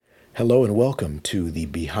Hello and welcome to the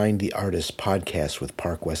Behind the Artist podcast with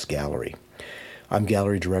Park West Gallery. I'm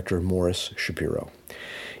Gallery Director Morris Shapiro.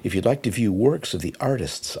 If you'd like to view works of the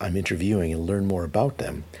artists I'm interviewing and learn more about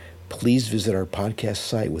them, please visit our podcast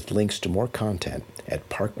site with links to more content at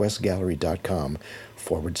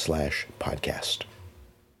parkwestgallery.com/podcast.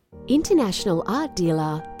 International art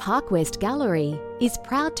dealer Park West Gallery is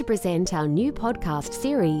proud to present our new podcast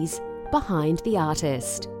series, Behind the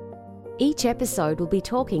Artist. Each episode will be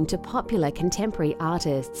talking to popular contemporary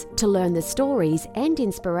artists to learn the stories and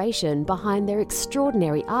inspiration behind their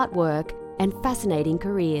extraordinary artwork and fascinating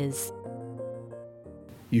careers.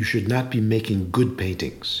 You should not be making good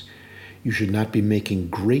paintings. You should not be making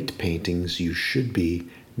great paintings. You should be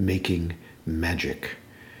making magic.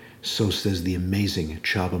 So says the amazing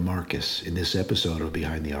Csaba Marcus in this episode of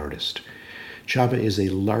Behind the Artist. Csaba is a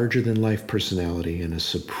larger-than-life personality and a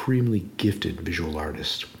supremely gifted visual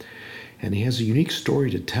artist. And he has a unique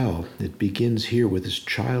story to tell. It begins here with his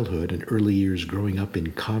childhood and early years growing up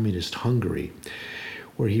in communist Hungary,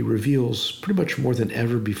 where he reveals pretty much more than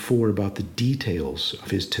ever before about the details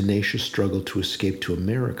of his tenacious struggle to escape to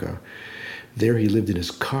America. There he lived in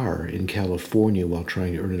his car in California while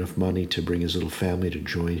trying to earn enough money to bring his little family to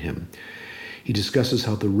join him. He discusses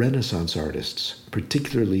how the Renaissance artists,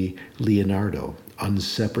 particularly Leonardo,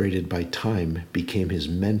 unseparated by time, became his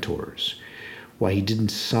mentors, why he didn't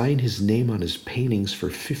sign his name on his paintings for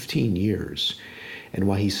 15 years, and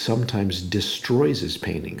why he sometimes destroys his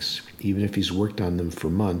paintings, even if he's worked on them for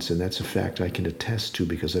months, and that's a fact I can attest to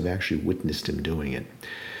because I've actually witnessed him doing it.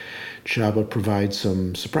 Csaba provides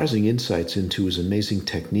some surprising insights into his amazing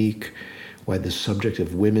technique, why the subject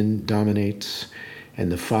of women dominates,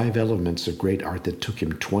 and the 5 elements of great art that took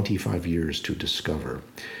him 25 years to discover.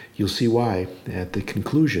 You'll see why at the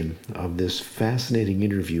conclusion of this fascinating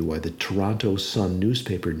interview, why the Toronto Sun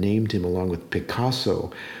newspaper named him, along with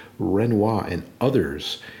Picasso, Renoir, and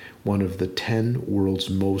others, one of the 10 world's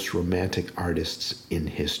most romantic artists in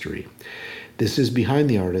history. This is Behind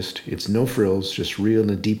the Artist. It's no frills, just real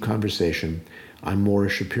and a deep conversation. I'm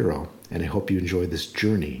Morris Shapiro, and I hope you enjoy this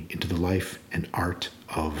journey into the life and art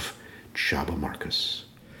of Csaba Marcus.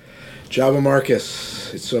 Csaba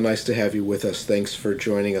Marcus, it's so nice to have you with us. Thanks for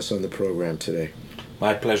joining us on the program today.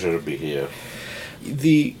 My pleasure to be here.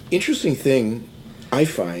 The interesting thing I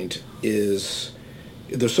find is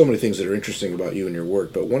there's so many things that are interesting about you and your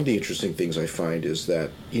work, but one of the interesting things I find is that,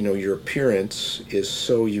 your appearance is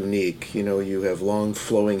so unique. You have long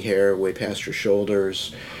flowing hair way past your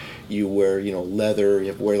shoulders. You wear, leather.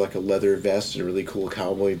 You wear like a leather vest and really cool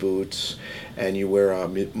cowboy boots. And you wear a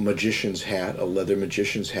magician's hat, a leather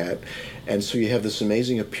magician's hat. And so you have this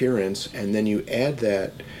amazing appearance, and then you add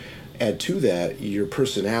to that your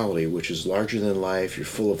personality, which is larger than life. You're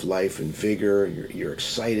full of life and vigor. You're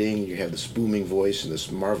exciting. You have this booming voice and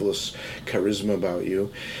this marvelous charisma about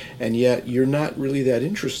you. And yet you're not really that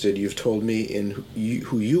interested, you've told me, in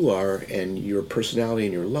who you are and your personality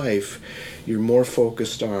and your life. You're more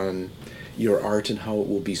focused on your art and how it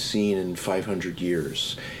will be seen in 500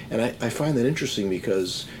 years. And I find that interesting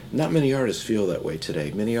because not many artists feel that way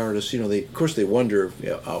today. Many artists, of course they wonder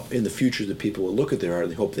in the future that people will look at their art,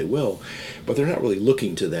 and they hope they will, but they're not really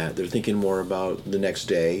looking to that. They're thinking more about the next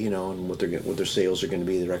day, and what their sales are going to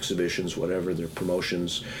be, their exhibitions, whatever, their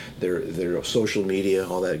promotions, their social media,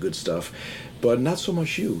 all that good stuff. But not so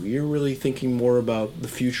much you. You're really thinking more about the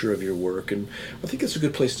future of your work, and I think that's a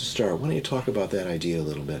good place to start. Why don't you talk about that idea a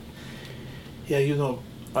little bit? Yeah,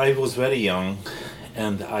 I was very young,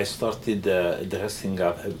 and I started dressing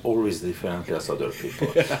up always differently as other people.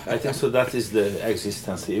 I think so that is the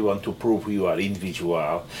existence. You want to prove you are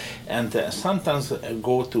individual, and sometimes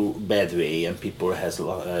go to bad way, and people has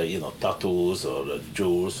tattoos or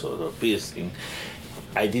jewels or piercing.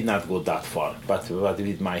 I did not go that far, but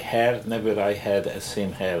with my hair, never I had the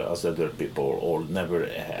same hair as other people, or never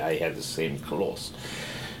I had the same clothes.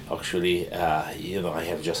 Actually, I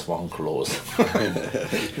have just one clothes. when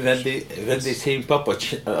they say, Papa,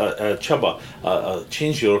 Csaba,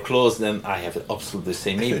 change your clothes, then I have absolutely the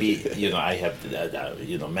same. Maybe, I have,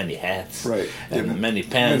 many hats, right, and many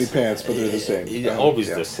pants. Many pants, but they're the same. Always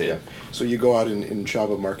the same. Yeah. So you go out in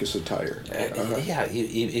Csaba Marcus attire. Yeah,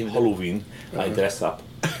 in Halloween, I dress up.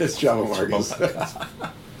 It's Csaba Marcus.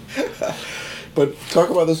 But talk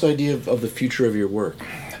about this idea of the future of your work.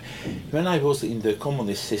 When I was in the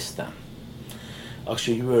communist system,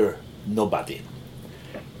 actually you were nobody.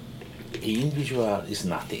 The individual is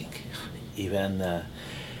nothing. Even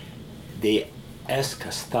they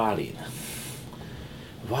asked Stalin,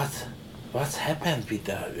 what's happened with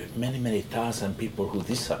the many thousand people who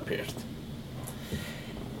disappeared?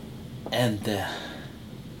 And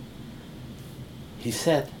he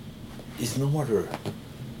said, is no matter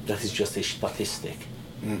that is just a statistic.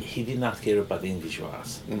 He did not care about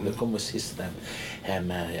individuals. The communist system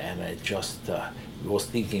just was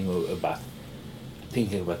thinking about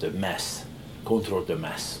the mass, control the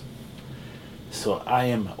mass. So I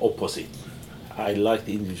am opposite. I like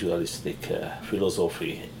the individualistic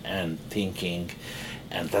philosophy and thinking,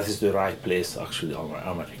 and that is the right place actually in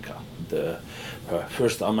America. The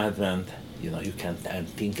First Amendment, you can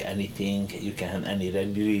think anything, you can any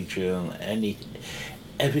religion,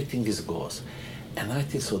 everything is goes. And I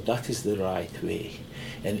think so that is the right way.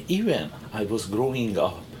 And even I was growing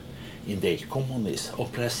up in the communist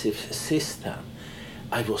oppressive system,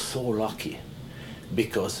 I was so lucky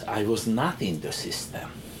because I was not in the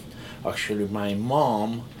system. Actually, my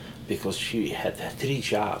mom, because she had 3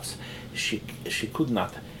 jobs, she could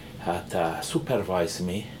not supervise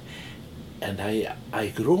me, and I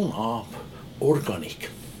grown up organic.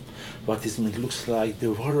 What it looks like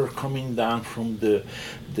the water coming down from the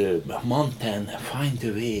mountain, find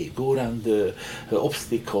a way, go around the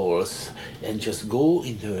obstacles, and just go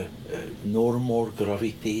in the normal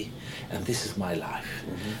gravity, and this is my life.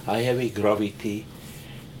 I have a gravity,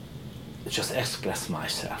 just express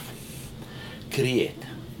myself, create.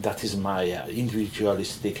 That is my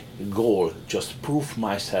individualistic goal, just prove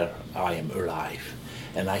myself I am alive,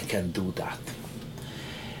 and I can do that.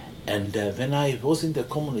 And when I was in the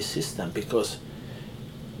communist system, because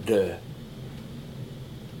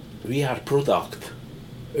we are product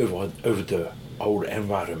of our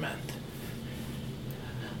environment.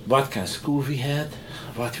 What kind of school we had,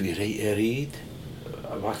 what we read,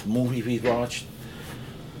 what movie we watched,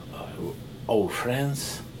 our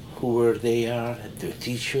friends who were there, the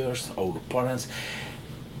teachers, our parents.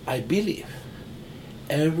 I believe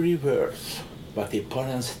every word what the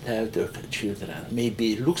parents tell their children,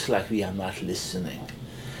 maybe it looks like we are not listening,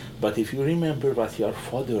 but if you remember what your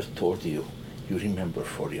father told you, you remember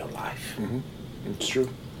for your life. It's true.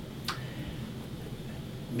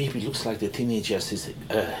 Maybe it looks like the teenagers is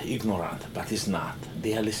ignorant, but it's not.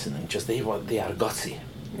 They are listening, just they are gutsy.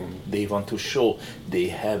 They want to show they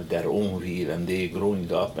have their own will, and they growing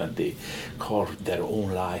up and they carve their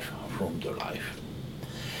own life from their life.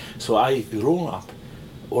 So I grew up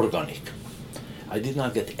organic. I did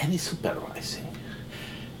not get any supervising.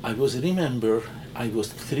 I was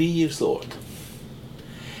 3 years old,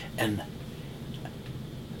 and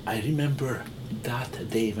I remember that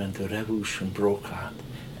day when the revolution broke out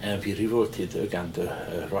and we revolted against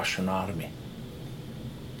the Russian army.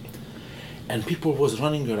 And people was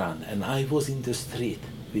running around, and I was in the street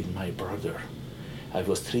with my brother. I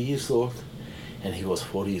was 3 years old and he was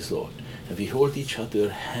 4 years old. And we hold each other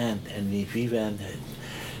hand, and we went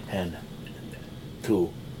and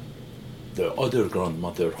to the other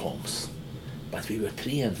grandmother homes. But we were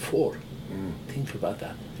 3 and 4. Think about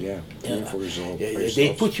that. Yeah, 3 and 4 years old.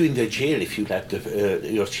 They put you in the jail if you let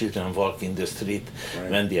your children walk in the street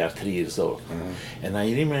when they are 3 years old. And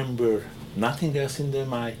I remember nothing else in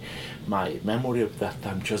my memory of that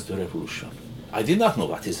time, just the revolution. I did not know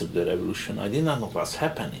what is the revolution. I did not know what's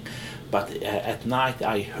happening. But at night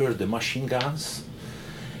I heard the machine guns.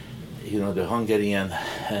 The Hungarian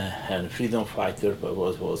and freedom fighter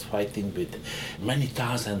was fighting with many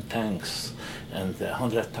thousand tanks and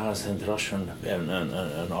 100,000 Russian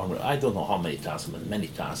army. I don't know how many thousand, but many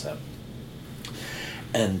thousand.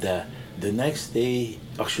 And the next day,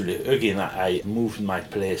 actually, again, I moved my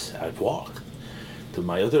place. I walked to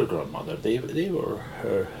my other grandmother. They were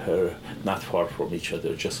not far from each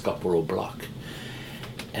other, just a couple of blocks.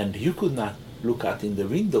 And you could not look out in the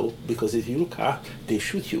window, because if you look out, they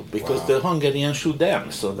shoot you, because the Hungarians shoot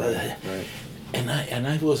them. So that, and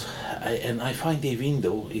I find a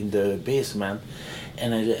window in the basement,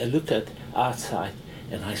 and I look at outside,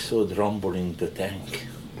 and I saw the rumbling the tank.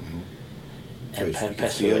 And you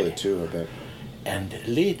could feel it too, I bet. And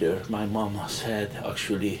later, my mom said,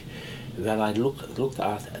 actually, when I looked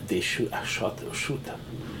out, they shot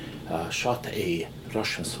a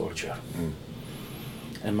Russian soldier.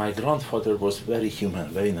 And my grandfather was very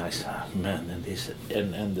human, very nice man, and they said,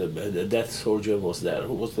 and that soldier was there,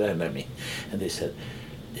 who was the enemy, and they said,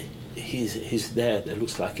 he's dead. It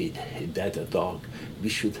looks like he died a dog. We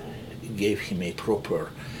should give him a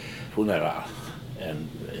proper funeral, and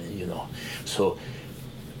so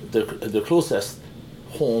the closest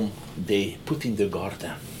home they put in the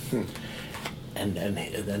garden, and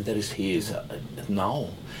then there is his now,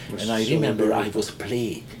 and I remember I was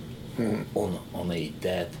played. On a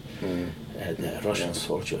dead Russian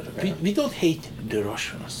soldier. We don't hate the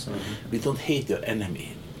Russians. We don't hate the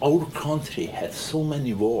enemy. Our country had so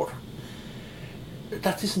many wars.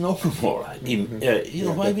 that is normal. You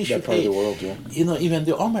know, why we should that part of the world, yeah. You know, even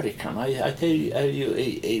the American, I tell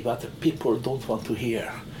you what people don't want to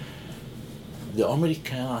hear. The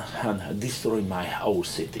American destroyed our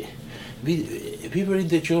city. We were in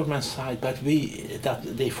the German side, but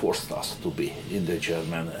they forced us to be in the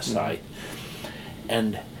German side.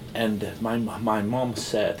 And my mom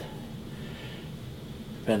said,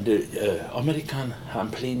 when the American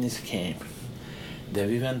planes came, then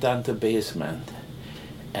we went down to the basement,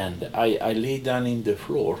 and I lay down in the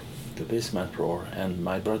floor, the basement floor, and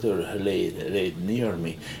my brother laid near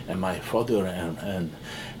me, and my father and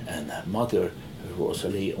mother was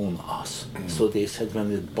lay on us. So they said,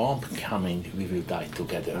 when the bomb coming, we will die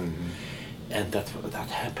together. And that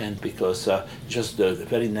happened because just the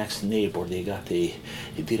very next neighbor, they got a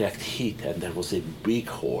direct hit, and there was a big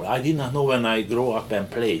hole. I did not know when I grew up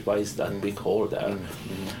and played, why is that big hole there?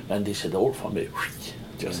 And they said, the whole family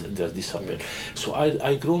just disappeared. So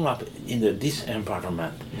I grew up in this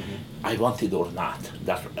environment. I want it or not.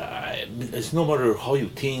 That it's no matter how you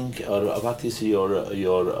think or what is your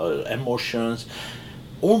emotions.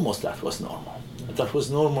 Almost that was normal. That was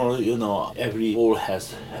normal, you know. Every wall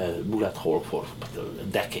has a bullet hole for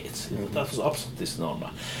decades. That was absolutely normal.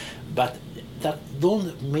 But that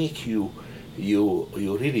don't make you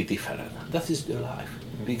really different. That is the life.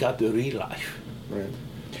 We got the real life. Right.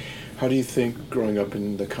 How do you think growing up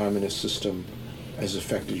in the communist system has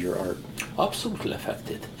affected your art? Absolutely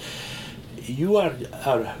affected. You are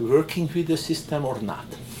working with the system or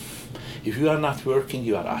not. If you are not working,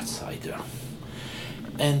 you are outsider.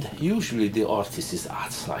 And usually the artist is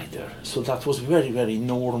outsider. So that was very, very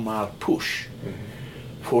normal push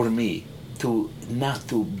for me to not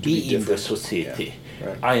to be in the society. Yeah.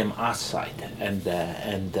 Right. I am outside, and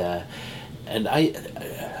I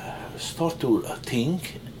start to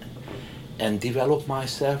think and develop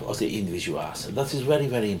myself as an individual. So that is very,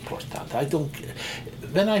 very important.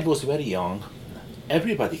 When I was very young,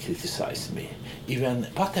 everybody criticized me. Even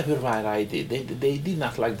whatever I did, they did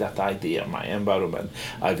not like that idea, my environment,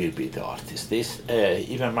 I will be the artist.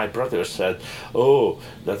 Even my brother said, oh,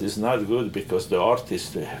 that is not good because the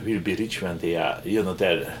artist will be rich when they are, you know,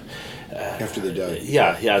 they're... after they die.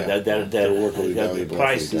 Their work will be valuable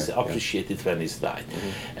price after they is die. appreciated when it's died.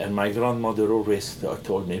 And my grandmother always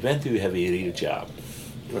told me, when do you have a real job?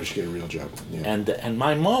 Why don't you get a real job? Yeah. And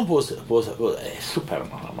my mom was a super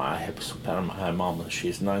mom. I have a super mom.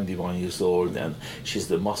 She's 91 years old, and she's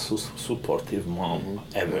the most supportive mom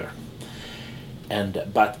ever.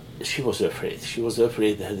 But she was afraid. She was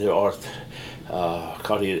afraid that the art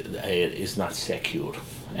career is not secure.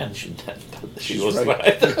 And she was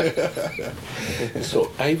right.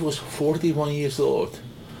 So I was 41 years old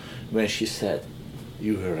when she said,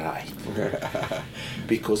 you were right.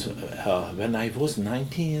 Because when I was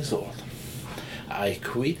 19 years old, I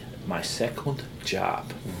quit my second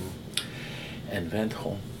job and went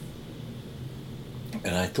home.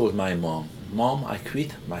 And I told my mom, Mom, I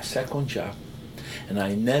quit my second job, and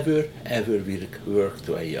I never ever will work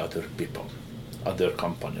to any other people, other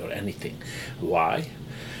company or anything. Why?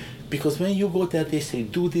 Because when you go there, they say,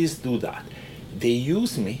 do this, do that. They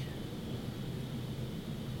use me,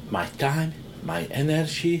 my time, my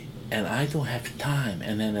energy, and I don't have time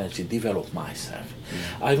and energy to develop myself.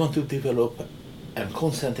 I want to develop and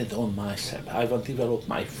concentrate on myself. I want to develop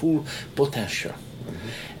my full potential.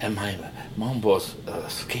 And my mom was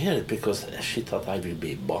scared because she thought I will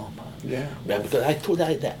be a bomb. Yeah. Because I told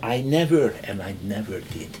her that I never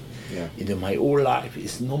did. Yeah. In my whole life,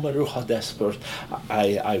 it's no matter how desperate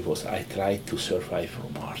I was, I tried to survive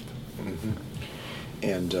from art.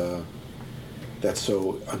 And that's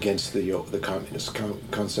so against the communist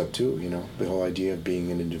concept too, you know, the whole idea of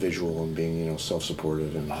being an individual and being, you know,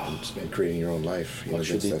 self-supportive and creating your own life. You know,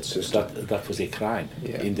 against that system. That was a crime.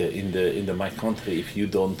 Yeah. In my country. If you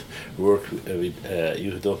don't work with,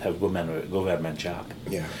 you don't have government job.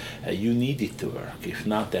 Yeah. You needed to work. If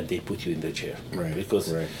not, then they put you in the jail. Right.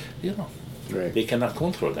 Because you know they cannot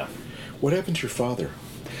control them. What happened to your father?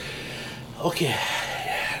 Okay,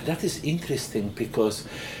 that is interesting because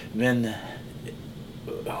when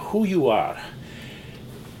who you are,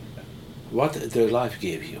 what the life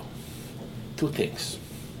gave you, two things: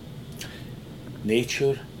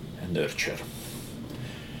 nature and nurture.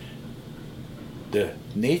 The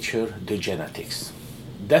nature, the genetics.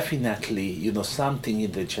 Definitely, you know, something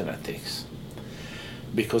in the genetics.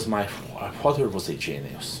 Because my father was a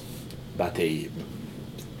genius, but he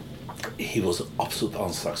was absolutely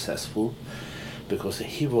unsuccessful. Because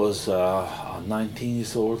he was 19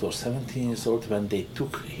 years old or 17 years old when they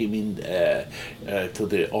took him in to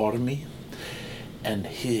the army, and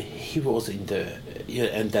he was in the,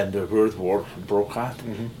 and then the World War broke out.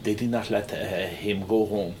 They did not let him go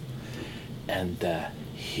home, and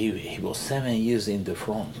he was 7 years in the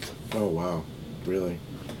front. Oh wow, really?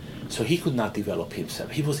 So he could not develop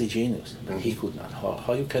himself. He was a genius, but he could not.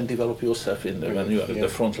 How you can develop yourself in the, when you are in the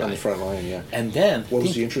front line? On the front line, yeah. And then What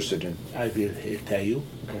was he interested in? I will tell you,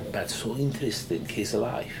 but so interesting his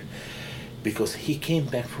life, because he came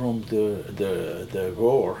back from the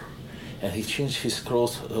war, and he changed his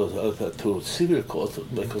clothes to civil clothes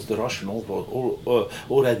because the Russian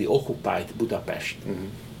already occupied Budapest.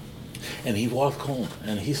 And he walked home,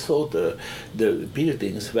 and he saw the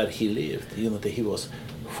buildings where he lived. You know, that he was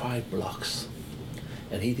 5 blocks,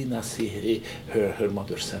 and he did not see her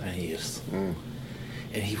mother 7 years.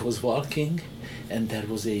 And he was walking, and there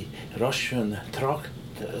was a Russian truck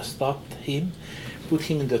stopped him, put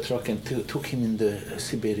him in the truck, and took him in the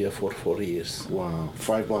Siberia for 4 years. Wow,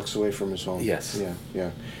 5 blocks away from his home. Yes. Yeah,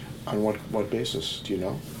 yeah. On what basis? Do you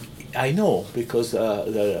know? I know, because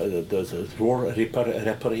the war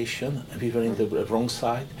reparation, we were in the wrong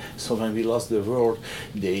side. So when we lost the war,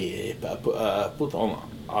 they put on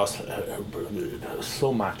us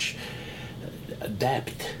so much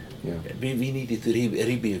debt. Yeah. We needed to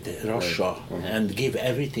rebuild Russia and give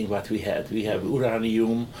everything what we had. We have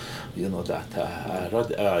uranium, you know, that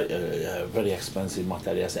very expensive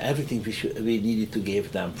materials. Everything we needed to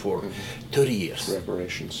give them for 30 years.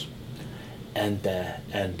 Reparations. And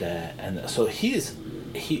so he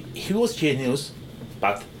was genius,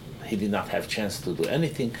 but he did not have chance to do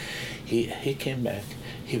anything. He came back.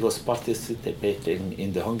 He was participating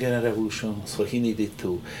in the Hungarian Revolution, so he needed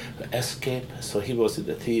to escape. So he was in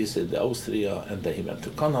the theater in Austria, and then he went to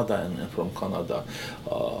Canada, and from Canada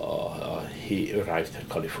he arrived in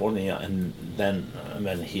California, and then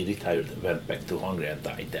when he retired, went back to Hungary and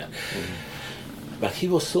died there. But he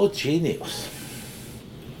was so genius.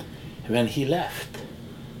 When he left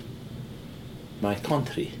my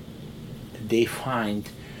country, they find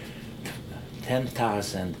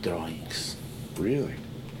 10,000 drawings. Really?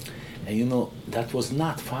 And you know, that was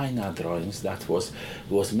not fine art drawings, that was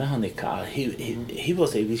mechanical. He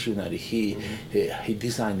was a visionary. He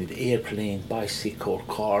designed airplane, bicycle,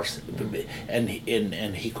 cars, and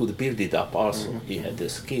he could build it up also. He had the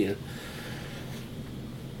skill.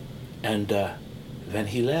 And when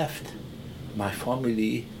he left, my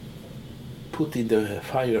family put in the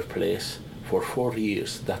fireplace for 4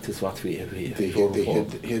 years. That is what we They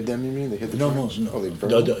hid them, you mean? They hid the drawings? No. Oh, they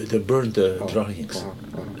burned them? They burned the drawings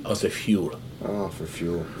as a fuel. Oh, for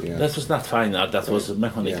fuel, yeah. That was not fine art, that was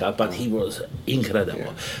mechanical, but he was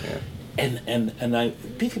incredible. And I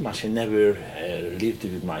pretty much never lived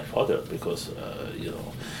with my father, because, you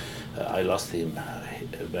know, I lost him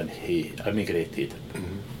when he emigrated.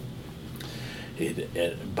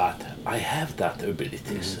 But I have that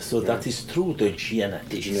abilities, so that is through the genetics.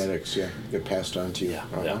 The genetics, get passed on to you.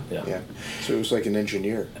 Yeah. So it was like an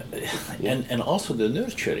engineer. And also the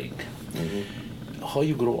nurturing, how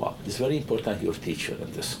you grow up is very important. Your teacher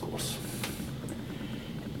in the schools,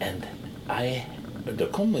 and the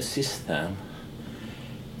communist system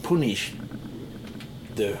punished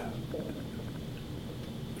the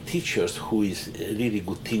teachers who is really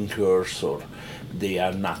good thinkers, or they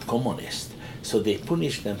are not communist. So they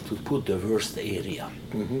punished them to put the worst area.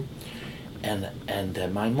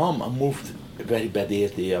 And my mom moved a very bad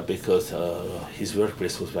area because his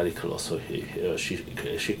workplace was very close, so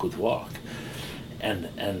she could walk. And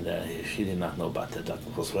she did not know about that. That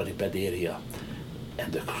was a very bad area.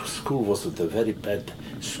 And the school was a very bad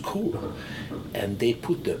school. And they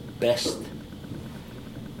put the best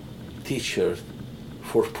teacher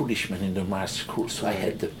for punishment in the my school, so I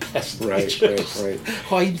had the best teachers. Right.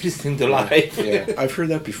 How interesting the life. Yeah, I've heard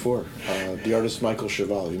that before. The artist Michael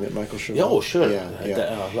Cheval. You met Michael Cheval? Oh, sure.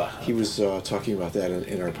 Yeah. He was talking about that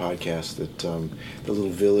in our podcast, that the little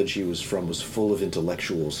village he was from was full of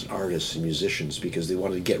intellectuals, artists, and musicians, because they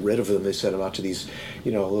wanted to get rid of them. They sent them out to these,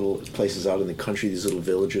 little places out in the country, these little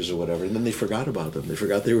villages or whatever, and then they forgot about them. They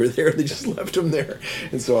forgot they were there. They just left them there.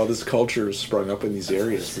 And so all this culture sprung up in these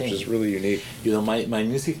areas, which is really unique. You know, my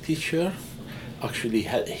music teacher actually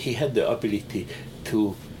had the ability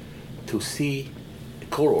to see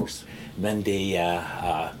colors. When they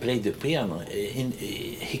played the piano,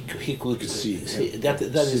 he could see. That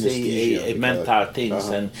is a mental thing,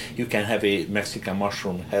 and you can have a Mexican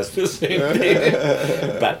mushroom has the same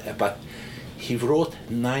thing. But he wrote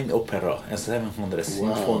 9 opera and 700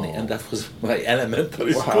 symphony, and that was my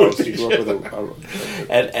elementary school teacher.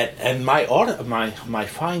 And my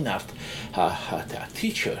fine art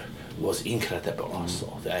teacher was incredible also.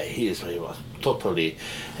 He was totally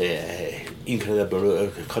incredible,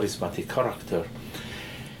 charismatic character.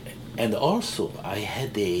 And also, I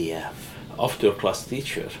had a after-class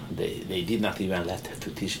teacher. They did not even let to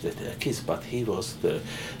teach the kids, but he was the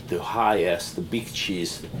highest, the big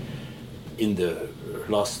cheese in the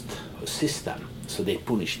last system. So they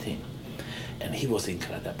punished him, and he was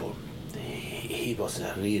incredible. He was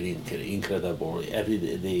really incredible. Every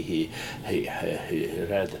day he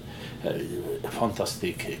read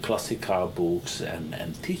fantastic classical books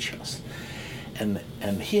and teach us.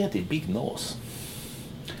 And he had a big nose.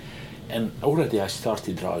 And already I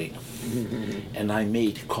started drawing. And I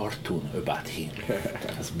made cartoon about him.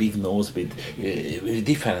 His big nose with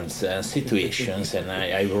different situations, and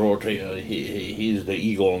I wrote he's the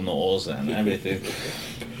eagle nose and everything.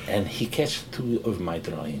 And he catch 2 of my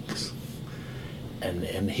drawings.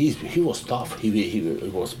 And he was tough. He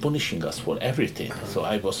was punishing us for everything. So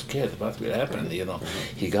I was scared what will happen.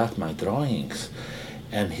 He got my drawings,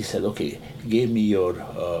 and he said, "Okay, give me your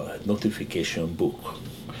notification book."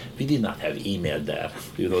 We did not have email there.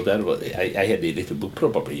 There was I had a little book.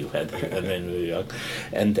 Probably you had when we were young,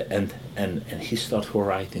 and he started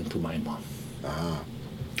writing to my mom.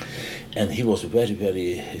 And he was very,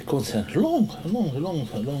 very concerned. Long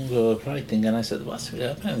writing. And I said, "What's will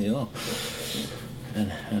happen?"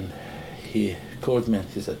 And he called me and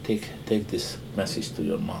he said, take this message to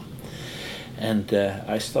your mom. And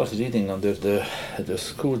I started reading under the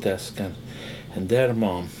school desk, and their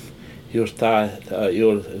mom, your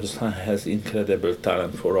son has incredible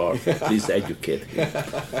talent for art. Please educate him.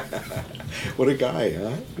 What a guy,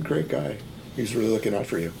 huh? A great guy. He's really looking out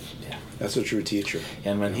for you. Yeah. That's a true teacher.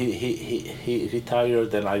 And when he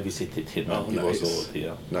retired, then I visited him. Oh, he nice. was old.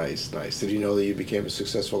 Yeah. Nice. Did you know that you became a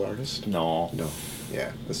successful artist? No.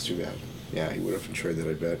 Yeah, that's too bad. Yeah, he would have enjoyed that,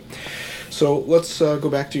 I bet. So let's go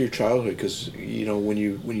back to your childhood, because when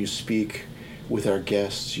you speak with our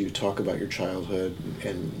guests, you talk about your childhood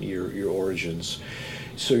and your origins.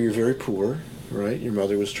 So you're very poor, right? Your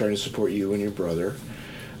mother was trying to support you and your brother,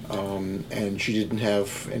 and she didn't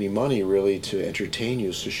have any money really to entertain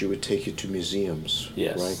you, so she would take you to museums,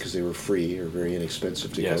 Yes. right? Because they were free or very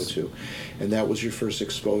inexpensive to Yes. go to, and that was your first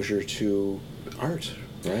exposure to art,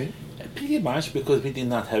 right? Pretty much, because we did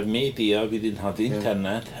not have media, we didn't have the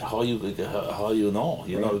internet. How you know?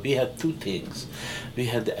 Right. We had 2 things. We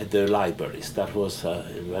had the libraries. That was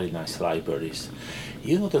very nice libraries.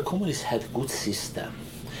 The communists had good system.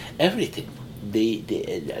 Everything.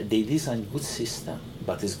 They designed good system,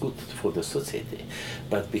 but it's good for the society.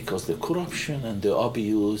 But because the corruption and the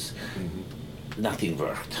abuse, nothing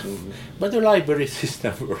worked. But the library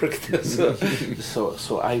system worked.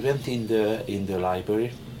 So I went in the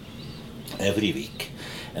library every week,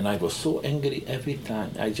 and I was so angry every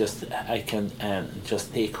time. I can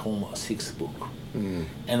just take home 6 books,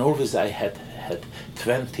 and always I had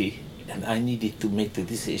 20, and I needed to make the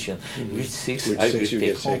decision which 6 I would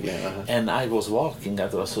take home. And I was walking.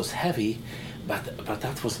 That was so heavy, but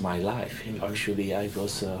that was my life. Actually, I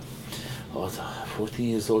was 14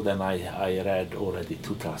 years old, and I read already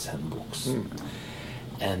 2,000 books,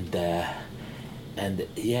 and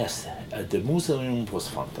yes, the museum was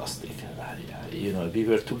fantastic. We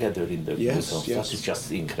were together in the museum. That is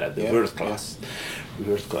just incredible, world class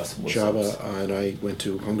museums. Csaba and I went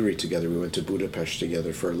to Hungary together. We went to Budapest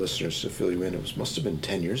together. For our listeners to fill you in, must have been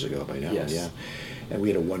 10 years ago by now. Yes. Yeah, and we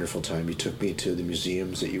had a wonderful time. You took me to the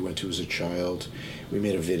museums that you went to as a child. We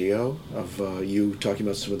made a video of you talking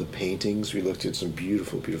about some of the paintings. We looked at some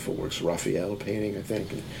beautiful, beautiful works. Raphael painting, I think.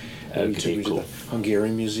 You took me to the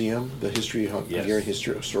Hungarian Museum, the Hungarian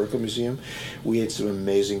Historical Museum. We ate some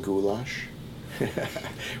amazing goulash.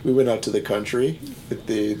 We went out to the country with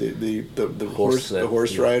the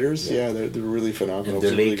horse riders. Yeah, they're really phenomenal. And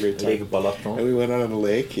the really great time. Lake Balaton. And we went out on a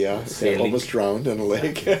lake. Yeah, almost drowned on a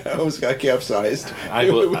lake. I almost got capsized. I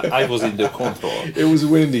was in the control. It was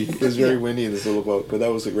windy. It was very windy in this little boat, but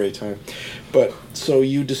that was a great time. But so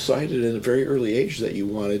you decided at a very early age that you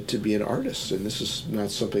wanted to be an artist, and this is not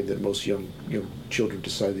something that most young children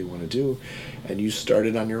decide they want to do, and you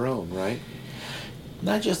started on your own, right?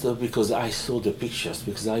 Not just because I saw the pictures,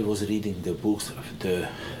 because I was reading the books of the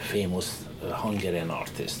famous Hungarian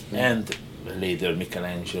artists, and later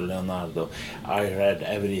Michelangelo, Leonardo. I read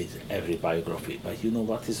every biography. But you know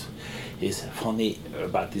what is funny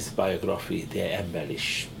about this biography? They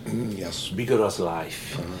embellish. Yes. Bigger as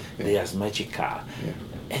life. They are magical. Yeah.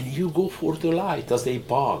 And you go for the light as a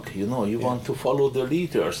bug. You want to follow the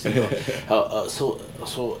leaders. So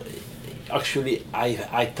actually,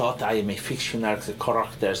 I thought I am a fictional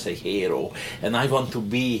character, a hero, and I want to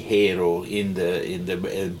be hero in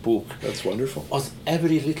the book. That's wonderful. As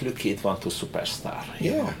every little kid want to superstar.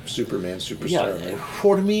 You know? Superman, superstar. Yeah, Right?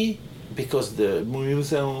 for me, because the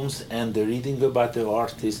museums and the reading about the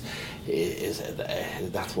artists,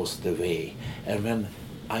 that was the way. And when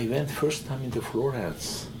I went first time into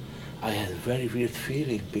Florence, I had a very weird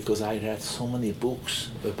feeling because I read so many books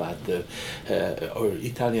about the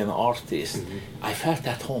Italian artists. Mm-hmm. I felt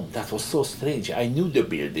at home. That was so strange. I knew the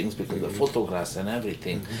buildings because of the photographs and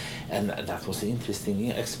everything, and that was an interesting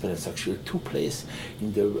experience. Actually, two places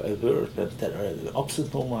in the world that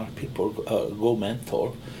absolute normal people go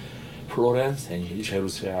mentor: Florence and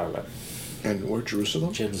Jerusalem. And where,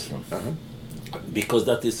 Jerusalem? Jerusalem, Uh-huh. because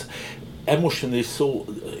that is emotionally so,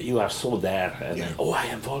 you are so there, and Yeah. oh, I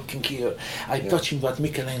am walking here, I'm touching what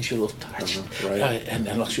Michelangelo touched, right. and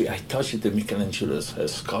actually I touched the Michelangelo's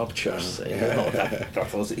sculptures, you know,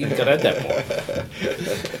 that was incredible.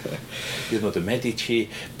 You know, the Medici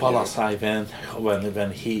Palace I went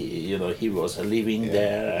when he was living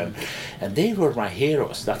there, and they were my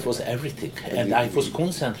heroes. That was everything, and I was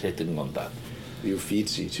concentrating on that. The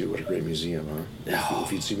Uffizi too. What a great museum, huh? The Oh.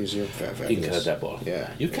 Uffizi Museum, fabulous. Incredible. Yeah.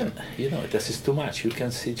 You can, you know, this is too much. You can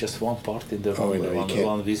see just one part in the Oh, I room, know.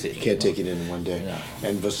 one visit. You can't take it in one day. Yeah.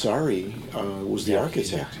 And Vasari was the Yeah,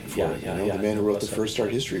 architect. yeah, For yeah, it, yeah, you know, yeah, the man who wrote the Vasari. first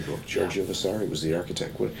art history book, Giorgio Vasari, was the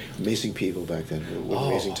architect. What amazing people back then. What an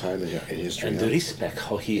amazing time in history. And huh? the respect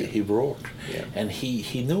how he wrote, Yeah. and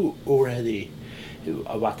he knew already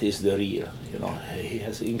what is the real. You know, he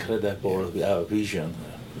has incredible vision.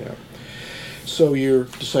 Yeah. So you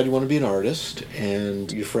decide you want to be an artist,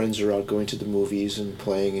 and your friends are out going to the movies and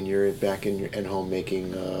playing, and you're back in home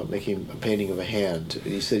making a painting of a hand.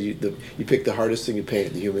 And you said you picked the hardest thing to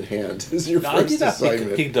paint, the human hand. This is your No, I first did not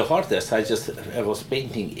assignment. pick the hardest. I was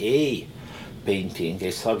painting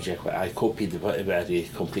a subject where I copied a very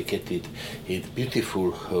complicated, beautiful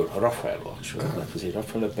Raphael. Actually, that was a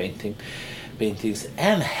Raphael paintings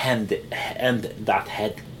and that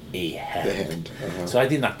had a hand. The hand, uh-huh. So I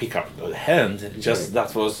did not pick up the hand. Just Right. that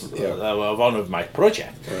was Yeah. one of my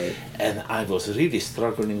projects, Right. and I was really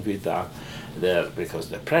struggling with that. Because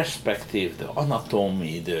the perspective, the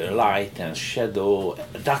anatomy, the light and shadow,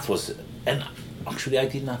 that was, and actually I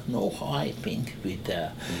did not know how I paint with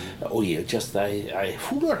oil. Just I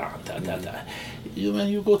fool around. When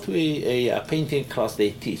you go to a painting class, they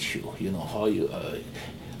teach you, you know,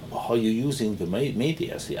 how you using the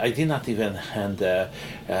media. See, I did not even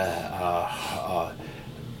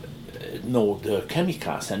know the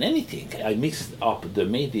chemicals and anything. I mixed up the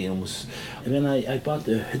mediums. And when I bought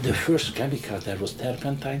the first chemical, there was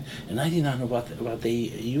turpentine, and I did not know what they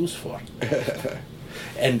use for.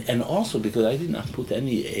 And also because I did not put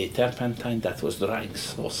any turpentine that was drying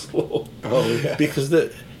so slow. Oh, yeah. because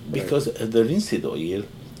the linseed oil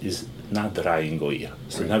is not drying oil.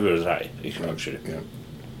 It's never dry, actually. Yeah.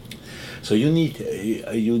 So you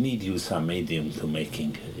need use some medium to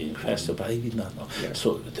making it faster, but I did not know. Yeah.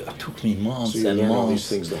 So it took me months So you and learn all these months.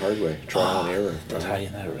 things the hard way, trial and error. Trial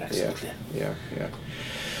and error, exactly. Yeah.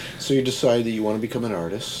 So you decide that you want to become an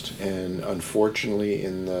artist, and unfortunately,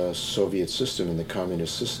 in the Soviet system, in the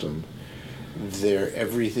communist system,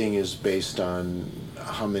 everything is based on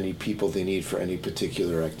how many people they need for any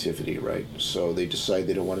particular activity, right? So they decide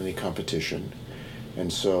they don't want any competition.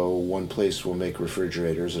 And so one place will make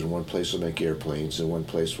refrigerators, and one place will make airplanes, and one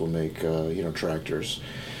place will make tractors.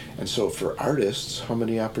 And so for artists, how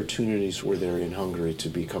many opportunities were there in Hungary to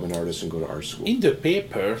become an artist and go to art school? In the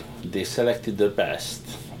paper, they selected the best,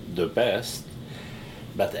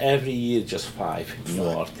 but every year just five new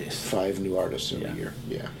artists. 5 new artists every Yeah. year.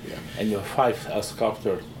 Yeah. And you have 5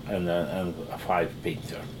 sculptor and 5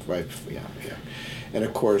 painter. 5, yeah. And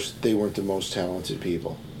of course, they weren't the most talented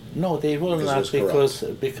people. No, they were Because not it was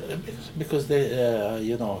because they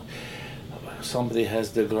somebody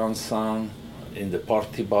has the grandson in the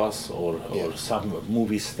party bus, or some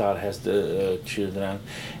movie star has the children,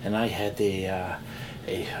 and I had a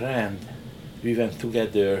friend. We went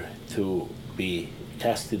together to be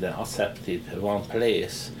tested and accepted at one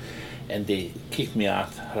place, and they kicked me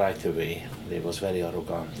out right away. They was very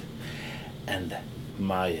arrogant, and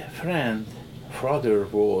my friend father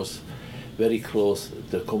was very close to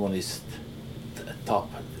the communist top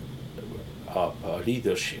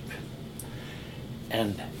leadership,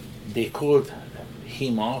 and they called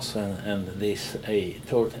him also, and they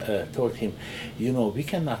told him, we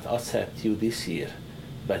cannot accept you this year,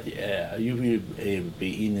 but you will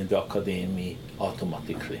be in the academy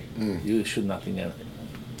automatically. You should not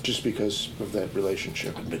Just because of that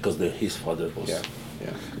relationship. because his father was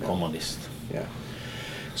Yeah. communist. Yeah.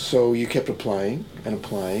 So you kept applying,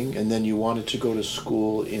 and then you wanted to go to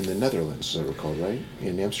school in the Netherlands, as I recall, right?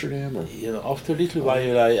 In Amsterdam, or After a little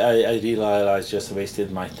while, I realized I just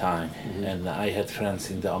wasted my time, and I had friends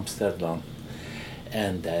in the Amsterdam,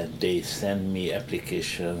 and they sent me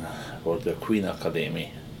application for the Queen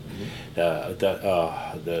Academy,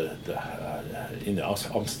 in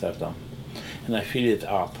Amsterdam, and I filled it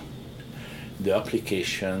up, the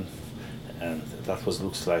application, and that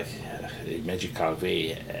looks like a magical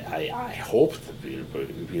way. I hoped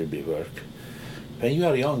will be work. When you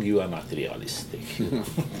are young, you are not realistic.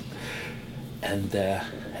 And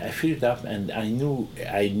I filled it up, and I knew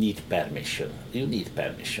I need permission. You need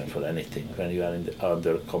permission for anything when you are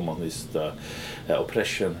under communist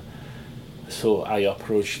oppression. So I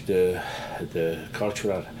approached the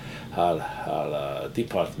cultural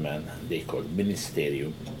department, they called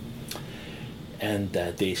Ministerium, and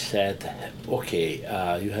they said, okay,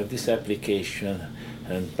 you have this application,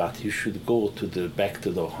 but you should go back to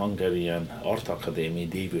the Hungarian Art Academy.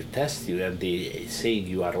 They will test you, and they saying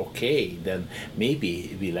you are okay, then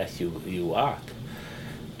maybe we let you out.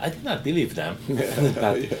 I did not believe them,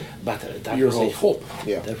 but that was a hope.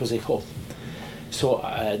 Yeah. That was a hope. So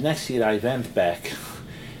next year I went back.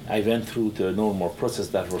 I went through the normal process.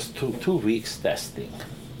 That was two weeks testing,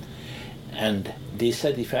 and they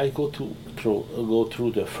said if I go through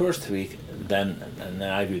the first week, then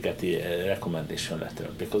I will get the recommendation letter,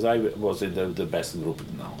 because I was in the best group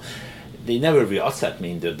now. They never will accept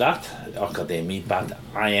me in that academy, but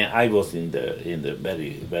I was in the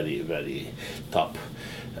very, very, very top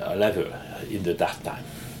level in that time.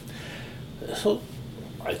 So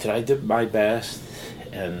I tried my best,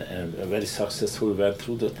 and very successfully went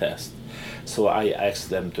through the test. So I asked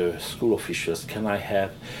them, the school officials, can I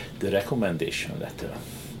have the recommendation letter?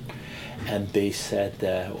 And they said,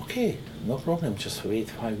 okay, no problem, just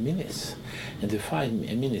wait 5 minutes. In the 5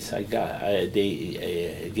 minutes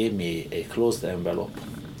they gave me a closed envelope,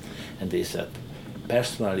 and they said,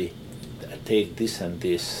 personally, take this and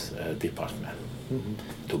this department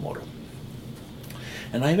tomorrow.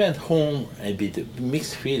 And I went home with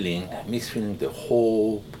mixed feeling, the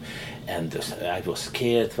hope, and I was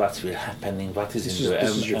scared what's will happening, what is in the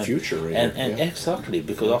this is your future, right? And exactly,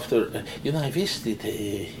 because after I wasted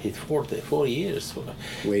it 4 years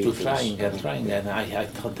to trying, and I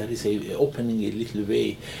thought there is a opening a little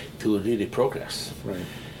way to really progress. Right.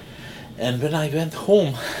 And when I went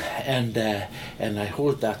home, and I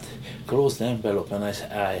hold that closed envelope, and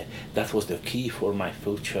that was the key for my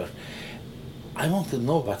future. I want to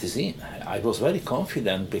know what is in. I was very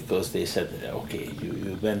confident, because they said, okay,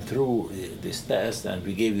 you went through this test and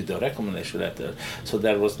we gave you the recommendation letter, so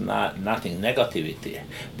there was nothing negativity,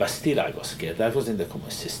 but still I was scared. I was in the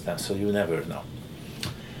communist system, so you never know.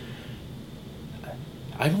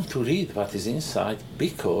 I want to read what is inside,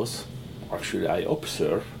 because actually I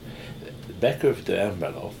observe back of the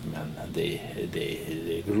envelope, and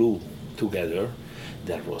they glue together,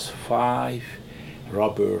 there was 5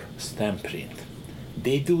 rubber stamp print.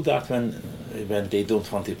 They do that when they don't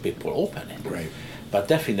want the people open it. Right. But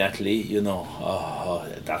definitely,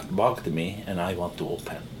 that bugged me, and I want to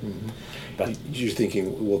open. Mm-hmm. But you're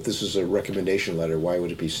thinking, well, if this is a recommendation letter, why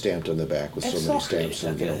would it be stamped on the back with so many stamps,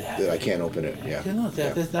 and that I can't open it? Yeah.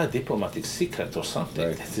 That's not a diplomatic secret or something.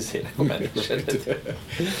 Right. That is a recommendation.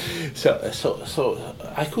 So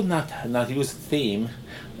I could not use theme.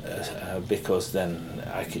 Because then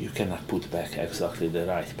you cannot put back exactly the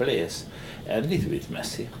right place, and a little bit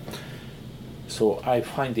messy. So I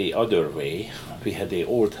find the other way. We had the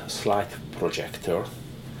old slide projector,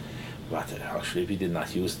 but actually we did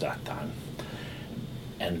not use that time.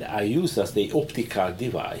 And I used as the optical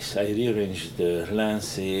device. I rearranged the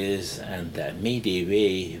lenses and made a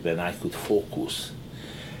way when I could focus.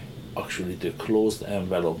 Actually, the closed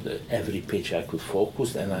envelope, every page I could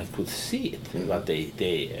focus, and I could see it.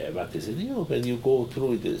 Mm-hmm. What is it? When you go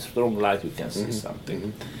through the strong light, you can see something.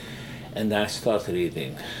 Mm-hmm. And I start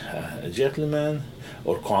reading, Gentlemen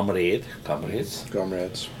or Comrades.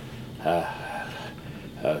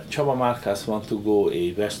 Csaba Márkász want to go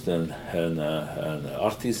a Western an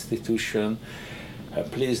art institution.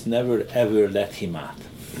 Please never ever let him out.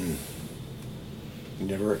 Mm. You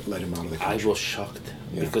never let him out of the country. I was shocked.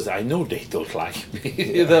 Yeah. Because I know they don't like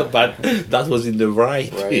me, but that was in the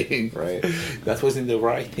right thing. Right. That was in the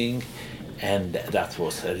right thing, and that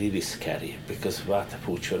was really scary, because what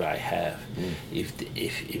future I have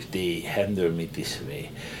if they handle me this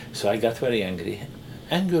way. So I got very angry.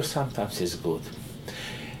 Anger sometimes is good.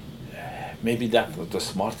 maybe that was the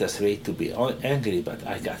smartest way to be angry, but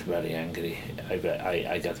I got very angry.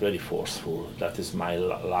 I got very forceful. That is my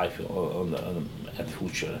life and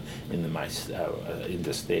future in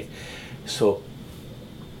the state. So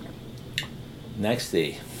next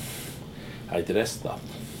day, I dressed up,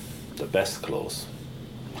 the best clothes,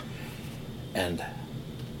 and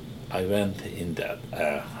I went in the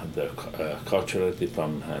cultural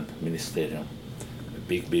department ministerium, a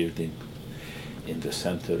big building in the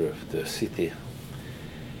center of the city,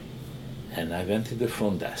 and I went to the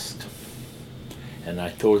front desk, and I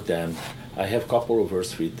told them I have a couple of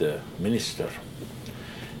words with the minister,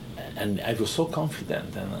 and I was so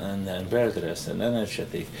confident and well dressed and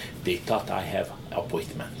energetic. They thought I have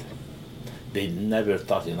appointment. They never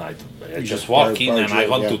thought, I just walk in and I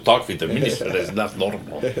want to talk with the minister. That's not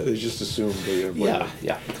normal. They just assumed that you're appointment.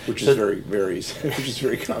 Yeah. Which is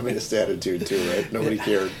very communist attitude too, right? Nobody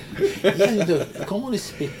cared. Yeah, the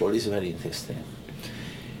communist people is very interesting.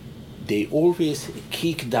 They always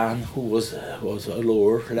kick down who was a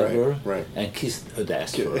lower level right. and kiss the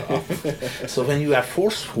ass for up. So when you are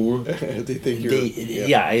forceful, they think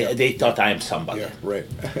you're they thought I am somebody. Yeah, right.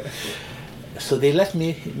 So they let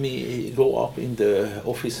me go up in the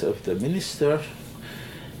office of the minister,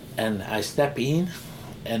 and I step in,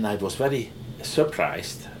 and I was very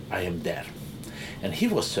surprised I am there. And he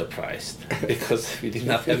was surprised because we did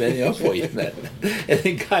not have any appointment. And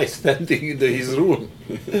the guy standing in his room,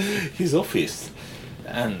 his office,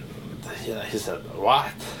 and he said,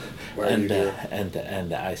 "What?" Why are you here?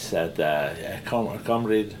 And I said,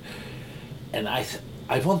 "Comrade," and I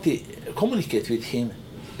want to communicate with him.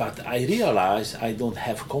 But I realize I don't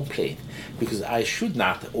have complaint because I should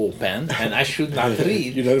not open and I should not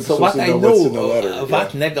read. So what I know,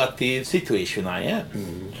 what negative situation I am.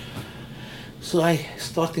 Mm-hmm. So I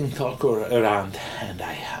started talking around, and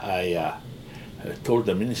I told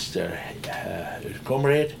the minister,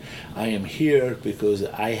 "Comrade, I am here because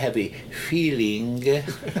I have a feeling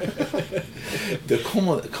the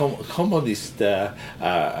communist, no,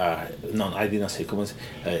 I did not say communist,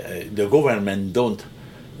 the government don't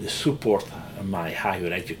support my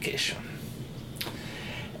higher education."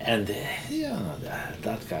 And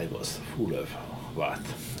that guy was full of what,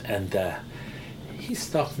 and he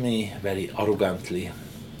stopped me very arrogantly.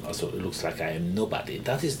 Also, it looks like I am nobody.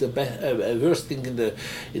 That is the worst thing in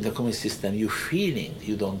the communist system. You feeling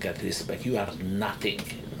you don't get respect. You are nothing,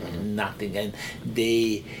 nothing, and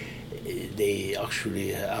they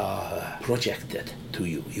actually projected to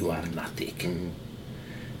you. You are nothing. Mm-hmm.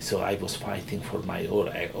 So I was fighting for my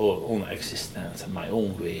own existence, my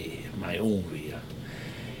own way, my own will.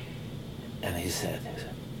 And he said,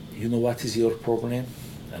 "You know what is your problem?"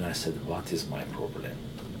 And I said, "What is my problem?"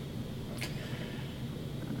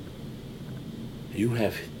 "You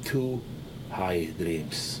have too high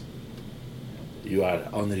dreams. You are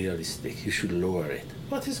unrealistic. You should lower it."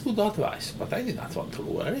 What is good advice? But I did not want to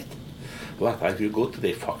lower it. What, I will go to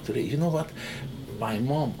the factory? You know what? My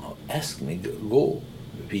mom asked me to go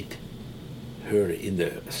with her in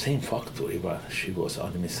the same factory where she was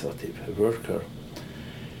administrative worker.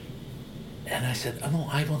 And I said, "Oh no,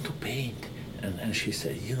 I want to paint." And she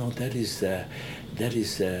said, there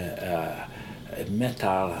is a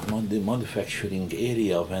metal manufacturing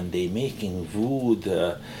area when they making wood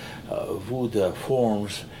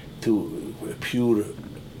forms to pure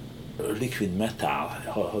liquid metal.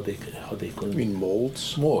 How they call it? You mean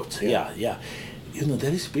molds? Molds, yeah.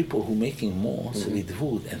 There is people who making molds with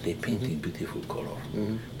wood and they painting beautiful color.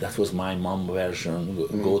 Mm-hmm. That was my mom version.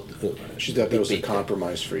 She thought that was a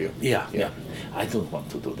compromise for you. Yeah. I don't want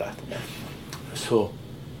to do that. So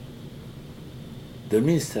the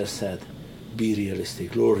minister said, "Be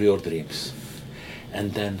realistic, lower your dreams."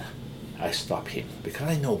 And then I stopped him because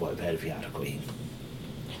I know where we are going.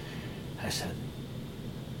 I said,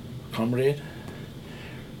 "Comrade,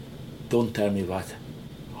 don't tell me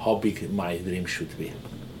how big my dream should be.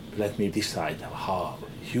 Let me decide how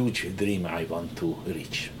huge dream I want to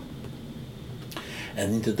reach."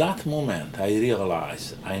 And in that moment, I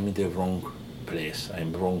realized I'm in the wrong place,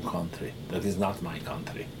 I'm wrong country. That is not my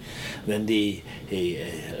country. When they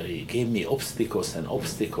gave me obstacles and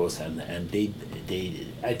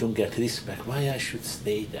I don't get respect. Why I should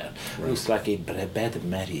stay there? Right. Looks like a bad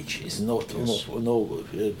marriage. It's no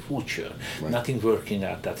future. Right. Nothing working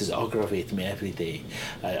out. That is aggravate me every day.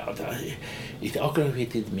 It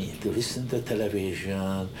aggravated me to listen to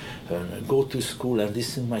television, go to school and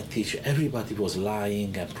listen to my teacher. Everybody was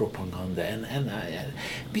lying and propaganda, and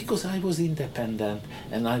because I was independent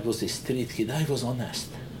and I was a street kid, I was honest.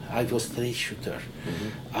 I was straight shooter.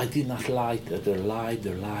 Mm-hmm. I did not lie. The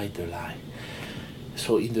lie.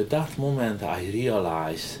 So in that moment, I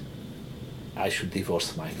realized I should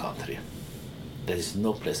divorce my country. There is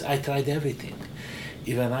no place. I tried everything.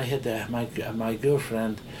 Even I had my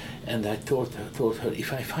girlfriend, and I told her,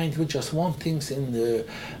 if I find just one thing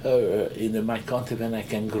in my country when I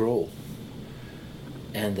can grow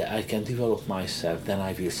and I can develop myself, then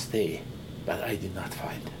I will stay. But I did not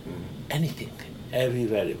find anything.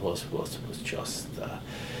 Everywhere it was just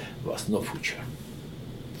was no future.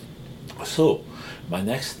 So my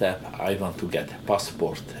next step, I want to get a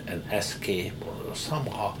passport and escape, or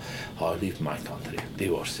somehow leave my country,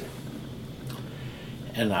 divorce it.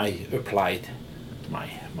 And I applied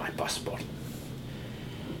my passport,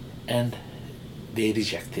 and they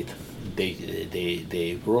rejected.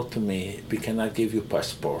 They wrote to me, we cannot give you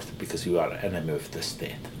passport because you are enemy of the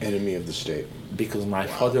state. Enemy of the state. Because my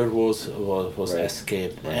father was Right.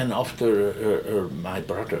 escaped, Right. and after my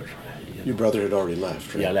brother. Your brother had already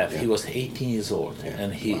left, right? Yeah, left. He was 18 years old, Yeah.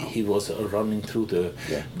 and he, Wow. he was running through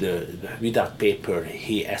Yeah. the without paper.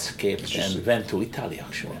 He escaped Just- and went to Italy,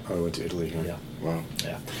 actually. I went to Italy. Huh? Yeah. Wow.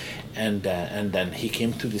 Yeah, and then he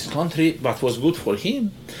came to this country, but was good for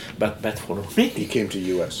him, but bad for me. He came to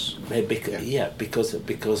U.S. Because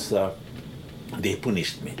they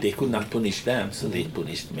punished me. They could not punish them, so they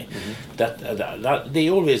punished me. That they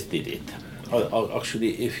always did it.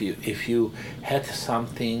 Actually, if you had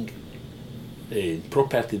something,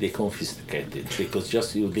 property, they confiscated because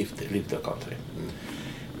just you leave the country.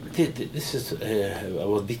 This is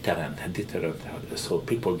was deterrent, so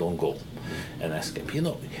people don't go and escape. You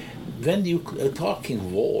know, when you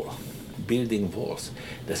talking wall, building walls,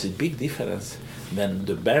 there's a big difference when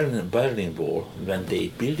the Berlin Wall, when they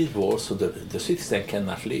build it wall so the citizen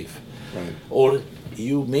cannot live, Right. or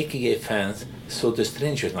you making a fence so the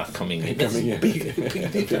stranger not coming in. That's Coming a in. big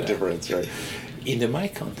Big difference. difference, right? In my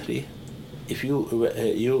country, if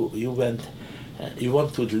you went, you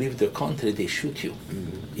want to leave the country, they shoot you.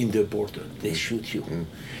 In the border, they shoot you.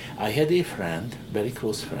 I had a friend, very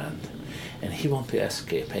close friend, and he wanted to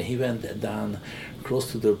escape, and he went down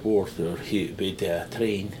close to the border with a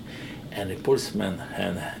train, and a policeman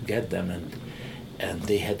and get them, and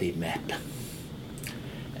they had a map.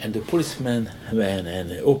 And the policeman went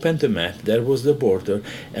and opened the map. There was the border,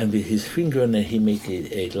 and with his fingernail he made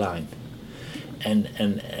a line. And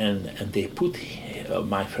they put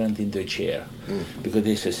my friend in the chair because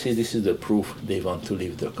they said, "See, this is the proof they want to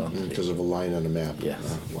leave the country." Because of a line on a map. Yes.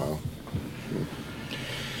 Wow.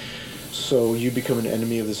 So you become an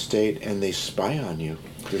enemy of the state, and they spy on you.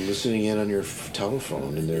 They're listening in on your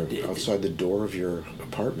telephone, and they're outside the door of your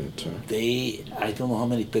apartment. I don't know how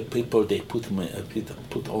many people they put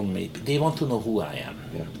on me. They want to know who I am.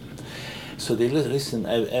 Yeah. So they listen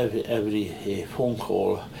every phone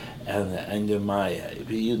call, and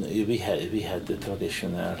we had the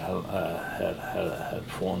traditional her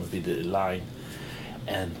phone with the line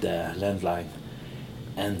and landline,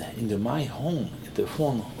 and in my home the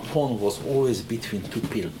phone was always between two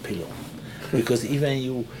pillows. Because even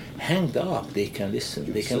you hang up, they can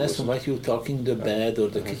listen. They can listen what you talking in the bed or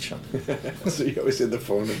the kitchen. So you always had the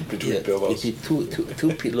phone in between Yeah, pillows. it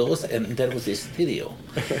two pillows, and there was a stereo.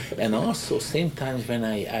 And also, same times when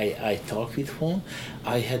I talk with phone,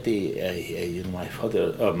 I had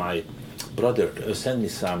my brother sent me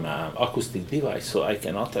some acoustic device so I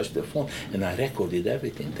can attach the phone, and I recorded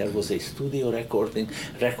everything. There was a studio record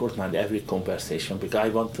my every conversation because I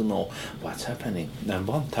want to know what's happening. And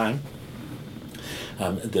one time,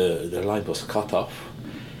 the line was cut off,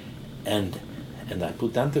 and I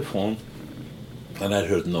put down the phone, and I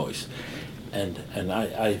heard noise, and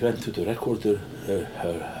I went to the recorder,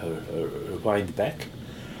 her wind back,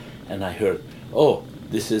 and I heard, oh,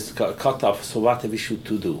 this is cut off. So what we should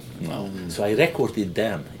to do now? So I recorded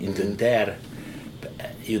them into their,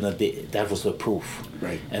 that was the proof.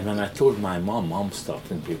 Right. And when I told my mom started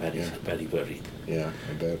to be very worried. Yeah,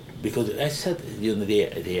 I bet. Because I said,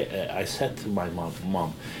 I said to my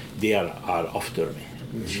mom, they are after me.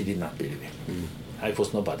 She did not believe it. I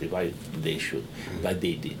was nobody. Why they should? But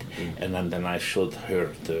they did. And then I showed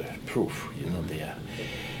her the proof. They are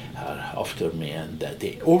after me, and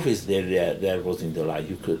they always there was in the light.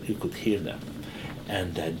 You could hear them,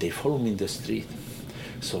 and they follow me in the street.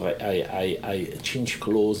 So I changed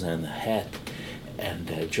clothes and hat,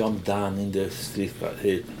 and jumped down in the street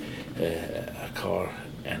car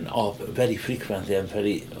and up very frequently and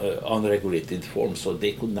very unregulated form, so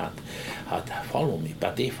they could not follow me,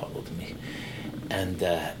 but they followed me, and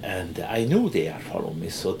I knew they are following me,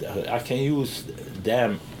 so I can use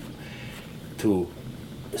them to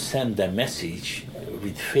send a message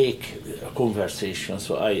with fake conversation,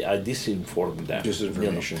 so I disinformed them.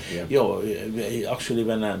 Disinformation, yeah. Actually,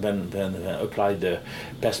 when I applied the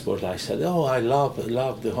passport, I said, "Oh, I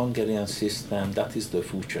love the Hungarian system. That is the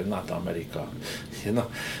future, not America."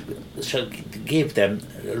 So gave them.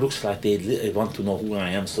 Looks like they want to know who I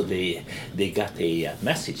am, so they got a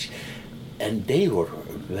message, and they were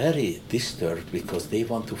very disturbed because they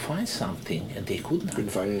want to find something and they couldn't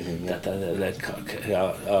find anything. Yeah. That like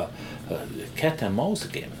cat and mouse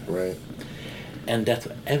game. Right. And that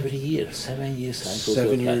every year, 7 years, I go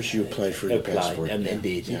 7 to years you applied for your passport. and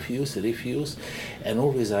they refuse, and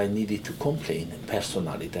always I needed to complain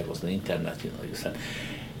personally. There was no internet, you said.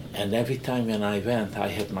 And every time when I went, I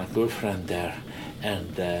had my girlfriend there,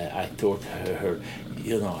 and I told her,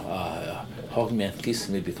 hug me and kiss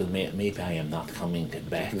me because maybe I am not coming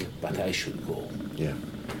back, but I should go. Yeah.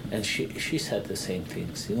 And she said the same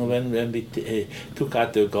things. When we took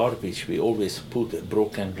out the garbage, we always put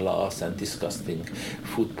broken glass and disgusting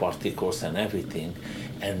food particles and everything,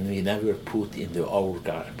 and we never put in our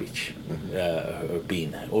garbage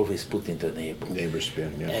bin. Always put in the neighbor's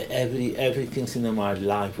bin. Yeah. Everything in my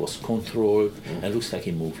life was controlled, and looks like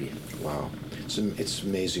a movie. Wow. It's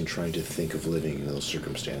amazing trying to think of living in those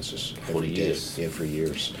circumstances for years. Yeah, for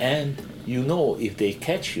years. And if they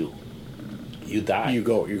catch you, you die.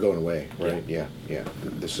 You're going away, right? Yeah.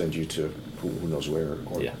 They send you to who knows where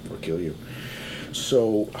or kill you.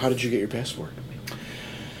 So how did you get your passport?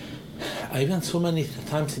 I went so many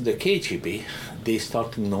times in the KGB, they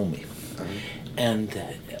start to know me. And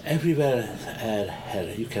everywhere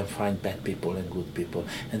you can find bad people and good people,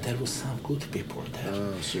 and there was some good people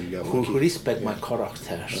there so you got who respect my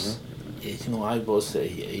characters. I was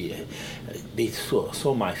they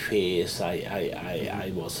saw my face.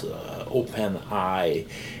 I was open-eyed,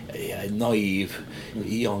 naive,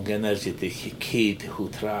 young, energetic kid who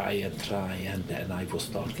try, and then I was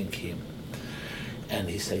talking to him, and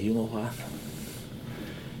he said, "You know what?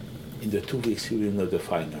 In the 2 weeks you will know the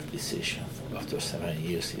final decision." After 7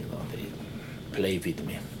 years, they play with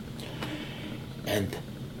me, and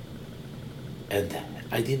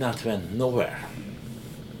I did not went nowhere.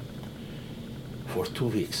 For 2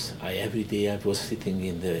 weeks, every day I was sitting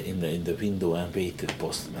in the window and waited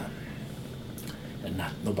postman, and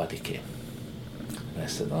nobody came. And I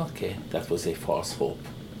said, okay, that was a false hope,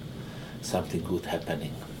 something good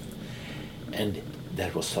happening. And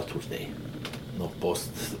there was Saturday, no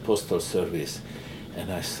postal service,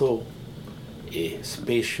 and I saw a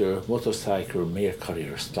special motorcycle mail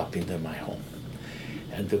carrier stop in my home,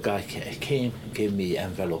 and the guy came, gave me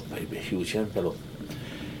envelope, a huge envelope,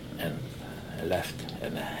 and left,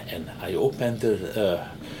 and I opened the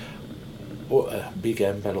big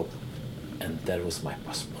envelope, and there was my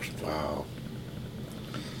passport. Wow.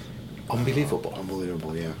 Unbelievable.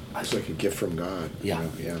 Unbelievable, yeah. It's like a gift from God. Yeah.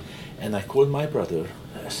 Yeah. And I called my brother,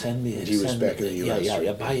 send me. He was back in the U.S.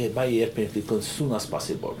 Yeah, by airplane as soon as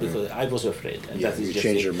possible, because I was afraid. And that is you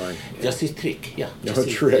changed your mind. Just a trick, yeah. No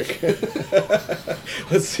trick.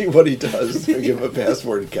 Let's see what he does. Give him a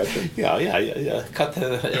passport and catch him. Yeah. Cat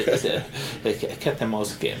and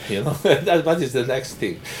mouse game, That is the next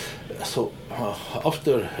thing. So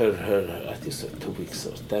after her, I think 2 weeks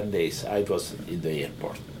or 10 days, I was in the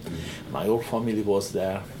airport. My whole family was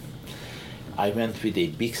there. I went with a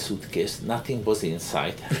big suitcase. Nothing was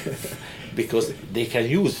inside because they can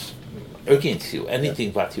use against you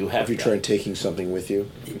anything what you have. Have you tried taking something with you?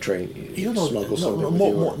 Smuggle something with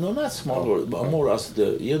you? No, not smuggle. More as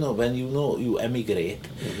when you emigrate,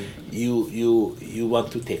 you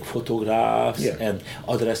want to take photographs and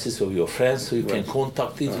addresses of your friends so you can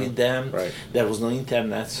contact it with them. Right. There was no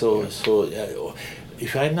internet, so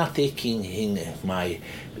if I'm not taking in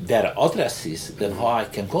their addresses, then how I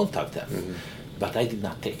can contact them? But I did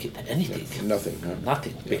not take it, anything. Nothing, huh?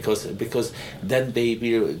 Nothing, because then they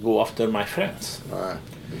will go after my friends.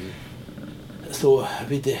 So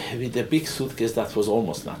with the big suitcase, that was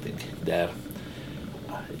almost nothing there.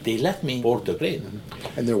 They let me board the plane.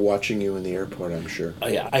 And they're watching you in the airport, I'm sure.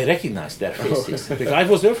 I recognized their faces because I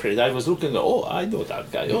was afraid. I was looking. I know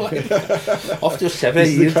that guy. After 7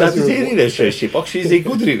 years, that is a relationship. Actually, it's a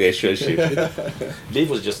good relationship. They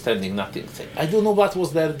was just standing nothing. I don't know what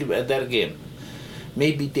was their game.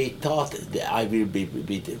 Maybe they thought that I will be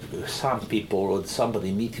with some people or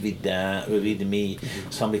somebody meet with me,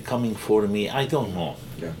 somebody coming for me. I don't know.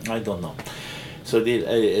 I don't know. So they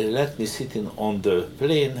let me sitting on the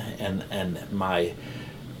plane, and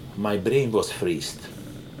my brain was freezed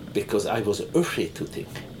because I was afraid to think.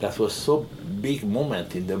 That was so big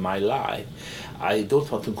moment in my life. I don't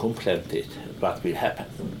want to contemplate it, what will happen.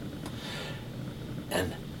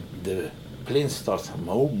 And the plane starts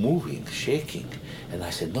moving, shaking, and I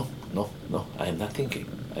said, no, I am not thinking.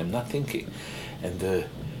 And the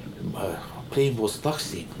plane was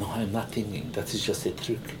taxiing. No, I'm not thinking. That is just a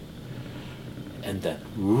trick. And then,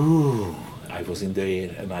 whoo, I was in the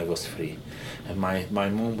air and I was free. And my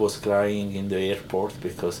mom was crying in the airport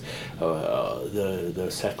because the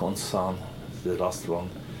second son, the last one,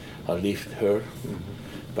 left her. Mm-hmm.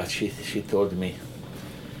 But she told me,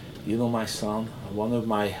 you know, my son, one of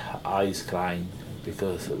my eyes crying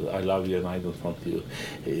because I love you and I don't want you,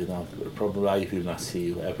 probably I will not see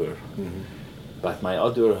you ever. Mm-hmm. But my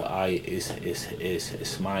other eye is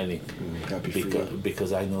smiling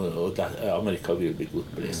because I know that America will be a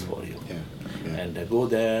good place for you. Yeah. And go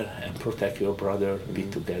there and protect your brother, be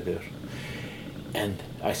together. And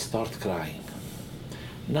I start crying.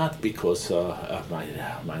 Not because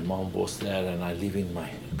my mom was there and I live in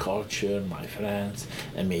my culture, my friends,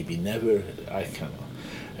 and maybe never I can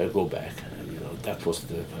go back. That was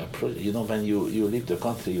the when you leave the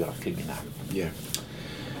country, you are criminal. Yeah.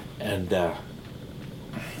 And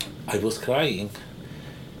I was crying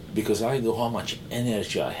because I know how much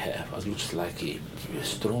energy I have. It looks like a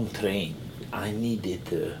strong train. I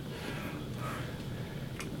needed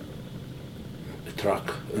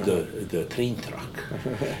truck, the train truck,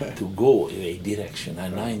 to go in a direction,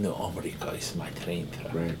 and I know America is my train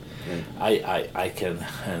truck. Right. I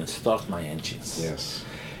can start my engines. Yes.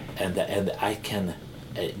 And I can.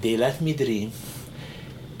 They let me dream,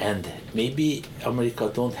 and maybe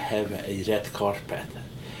America don't have a red carpet,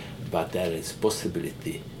 but there is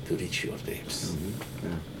possibility to reach your dreams. Mm-hmm.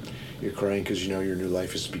 Yeah. You're crying because you know your new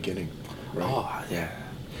life is beginning. Right? Oh yeah.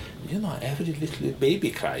 Every little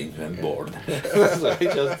baby crying when born. So I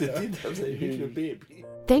just did as a little baby.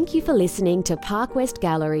 Thank you for listening to Park West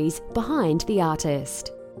Gallery's Behind the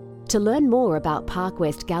Artist. To learn more about Park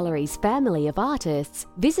West Gallery's family of artists,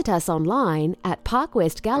 visit us online at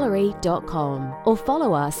parkwestgallery.com or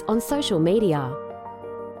follow us on social media.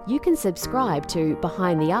 You can subscribe to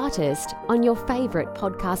Behind the Artist on your favourite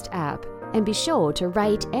podcast app and be sure to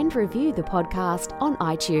rate and review the podcast on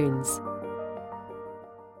iTunes.